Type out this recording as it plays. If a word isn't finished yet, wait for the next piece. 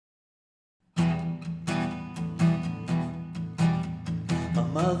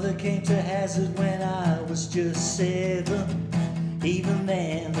mother came to Hazard when I was just 7. Even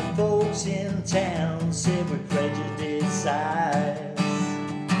then the folks in town said with prejudiced eyes,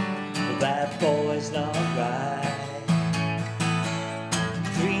 well, that boy's not right.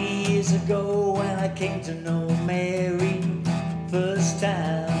 3 years ago when I came to know Mary, first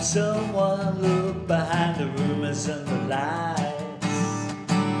time someone looked behind the rumors and the lies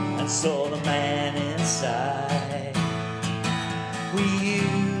and saw the man inside. We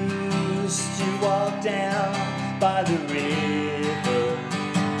used to walk down by the river.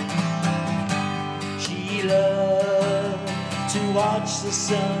 She loved to watch the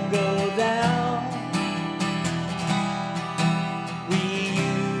sun go down. We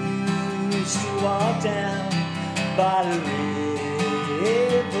used to walk down by the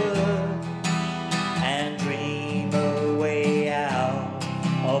river and dream a way out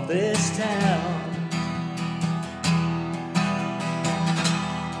of this town.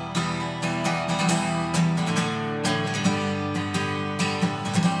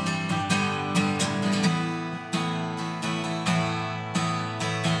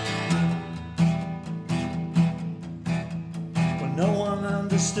 No one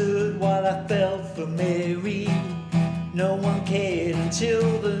understood what I felt for Mary. No one cared until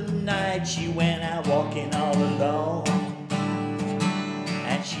the night she went out walking all alone,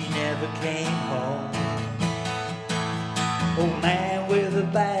 and she never came home. Old man with a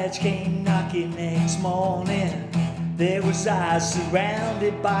badge came knocking next morning. There was I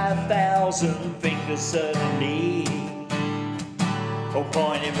surrounded by 1,000 fingers suddenly, oh,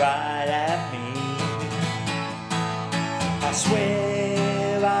 pointing right at me. I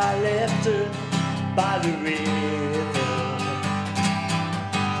swear I left her by the river.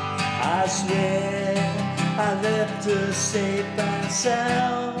 I swear I left her safe and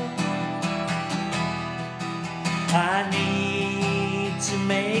sound. I need to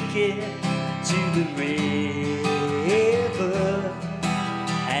make it to the river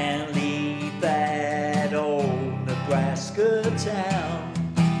and leave that old Nebraska town.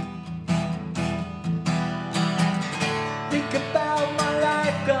 Think about my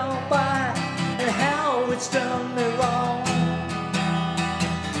life gone by and how it's done me wrong.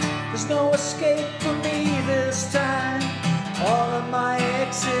 There's no escape for me this time. All of my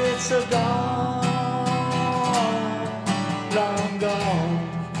exits are gone, long gone.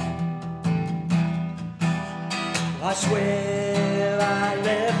 I swear I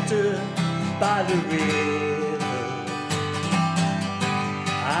left her by the river.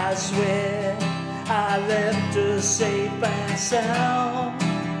 I swear I left her safe and sound.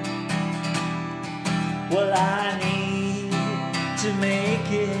 Well, I need to make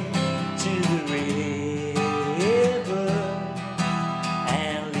it to the river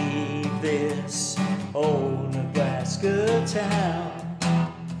and leave this old Nebraska town.